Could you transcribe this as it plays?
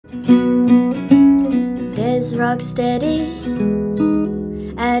is ROCKSTEADY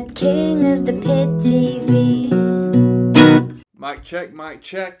at King of the Pit TV. Mic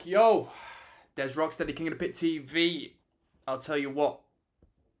check. Yo, there's ROCKSTEADY, King of the Pit TV. I'll tell you what,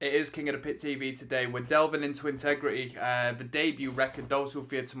 it is King of the Pit TV today. We're delving into Integrity, the debut record, Those Who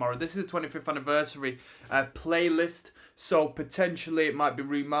Fear Tomorrow. This is the 25th anniversary playlist, so potentially it might be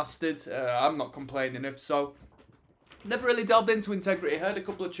remastered. I'm not complaining if so. Never really delved into Integrity, heard a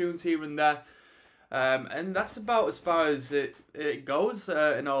couple of tunes here and there. And that's about as far as it goes,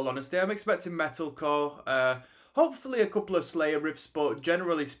 in all honesty. I'm expecting metalcore, hopefully a couple of Slayer riffs, but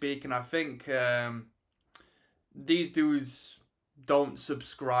generally speaking, I think these dudes don't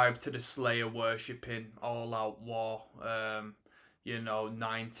subscribe to the Slayer worshipping all-out war, you know,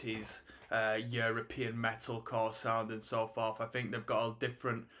 90s European metalcore sound and so forth. I think they've got a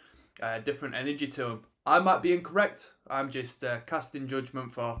different energy to them. I might be incorrect. I'm just casting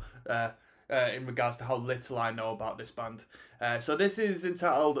judgment for in regards to how little I know about this band. So this is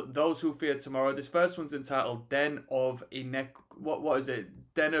entitled Those Who Fear Tomorrow. This first one's entitled Den of What is it?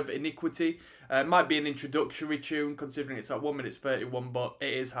 Den of Iniquity. It might be an introductory tune, considering it's at 1 minute 31, but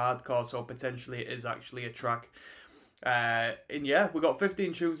it is hardcore, so potentially it is actually a track. And yeah, we got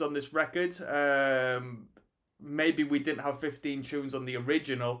 15 tunes on this record. Maybe we didn't have 15 tunes on the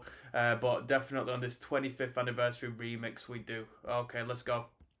original, but definitely on this 25th anniversary remix we do. Okay, let's go.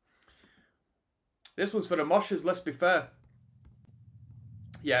 This one's for the moshers, let's be fair.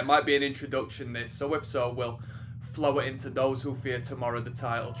 Yeah, it might be an introduction this, so if so, we'll flow it into Those Who Fear Tomorrow, the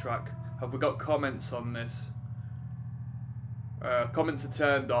title track. Have we got comments on this? Comments are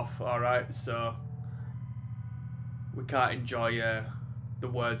turned off, alright, so we can't enjoy the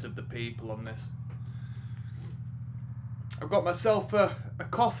words of the people on this. I've got myself a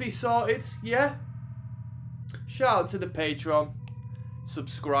coffee sorted, yeah? Shout out to the patron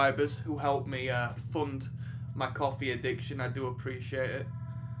subscribers who helped me fund my coffee addiction. I do appreciate it.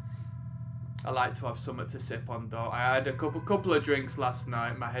 I like to have something to sip on though. I had a couple of drinks last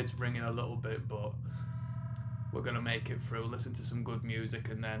night. My head's ringing a little bit, but we're gonna make it through. Listen to some good music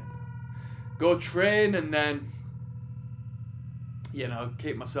and then go train and then, you know,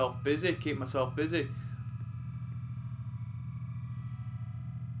 keep myself busy.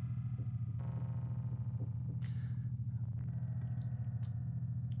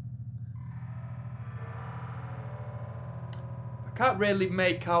 Can't really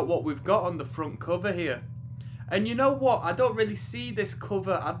make out what we've got on the front cover here. And you know what? I don't really see this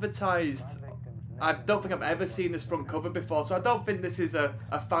cover advertised. I don't think I've ever seen this front cover before, so I don't think this is a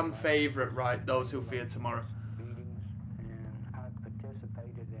fan favourite, right? Those Who Fear Tomorrow.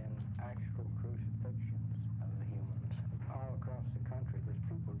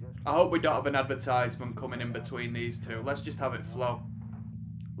 I hope we don't have an advertisement coming in between these two. Let's just have it flow.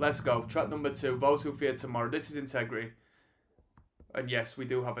 Let's go. Track number 2, Those Who Fear Tomorrow. This is Integrity. And yes, we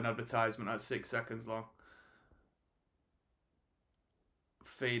do have an advertisement that's 6 seconds long.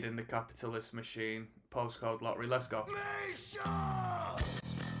 Feeding the capitalist machine. Postcode lottery. Let's go.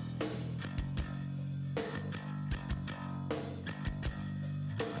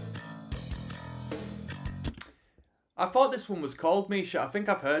 I thought this one was called Misha. I think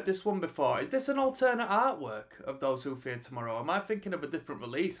I've heard this one before. Is this an alternate artwork of Those Who Fear Tomorrow? Am I thinking of a different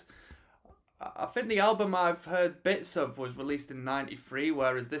release? I think the album I've heard bits of was released in 93,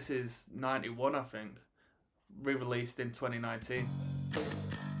 whereas this is 91, I think. Re-released in 2019.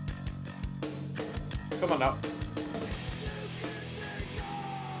 Come on now.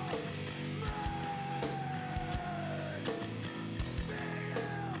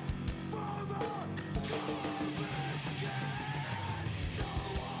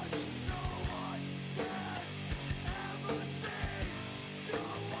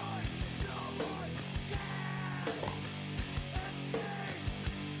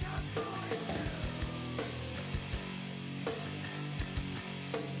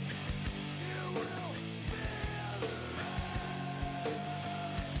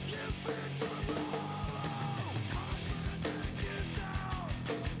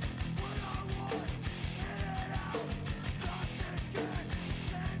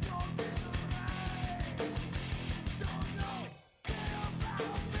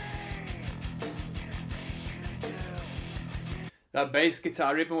 That bass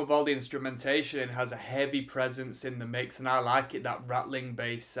guitar, even with all the instrumentation, it has a heavy presence in the mix, and I like it, that rattling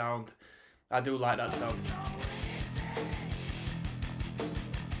bass sound. I do like that sound.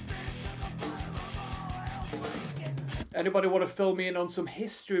 Anybody want to fill me in on some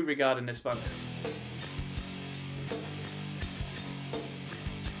history regarding this band?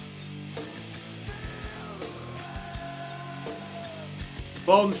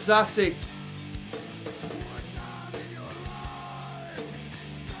 Born Sassy.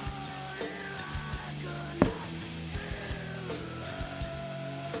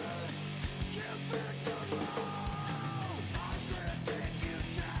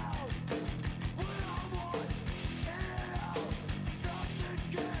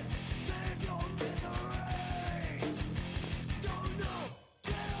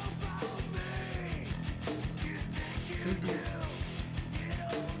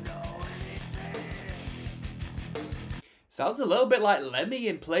 Sounds a little bit like Lemmy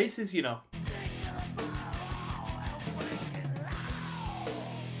in places, you know.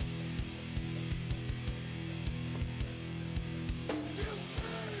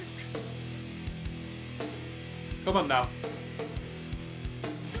 Come on now.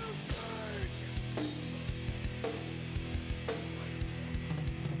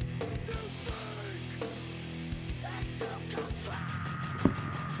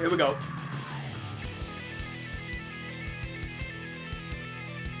 Here we go.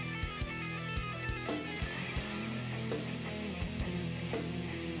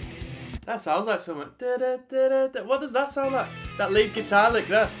 That sounds like something. What does that sound like? That lead guitar lick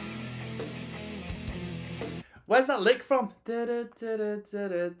there. Where's that lick from?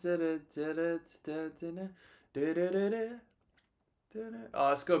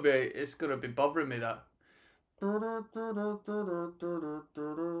 Oh, it's gonna be bothering me, that. I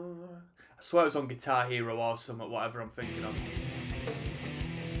swear it was on Guitar Hero or something, whatever I'm thinking of.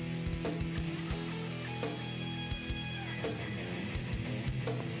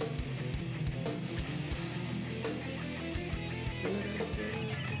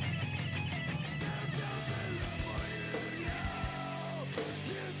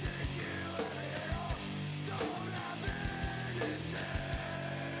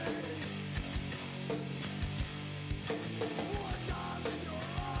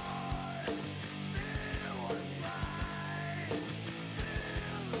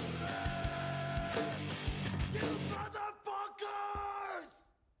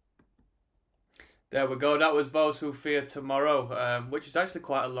 There we go. That was Those Who Fear Tomorrow, which is actually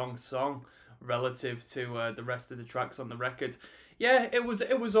quite a long song relative to the rest of the tracks on the record. Yeah, it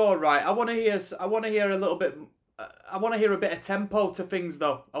was all right. I want to hear a little bit. I want to hear a bit of tempo to things,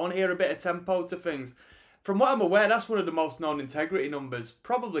 though. I want to hear a bit of tempo to things. From what I'm aware, that's one of the most known Integrity numbers,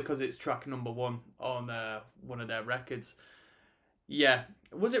 probably because it's track number 1 on one of their records. Yeah,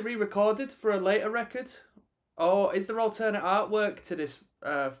 was it re-recorded for a later record? Or is there alternate artwork to this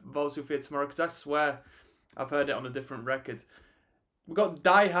Those Who Fear Tomorrow? Because I swear I've heard it on a different record. We've got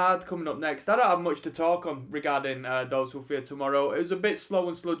Die Hard coming up next. I don't have much to talk on regarding Those Who Fear Tomorrow. It was a bit slow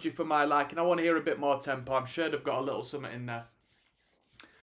and sludgy for my liking. I want to hear a bit more tempo. I'm sure they've got a little something in there.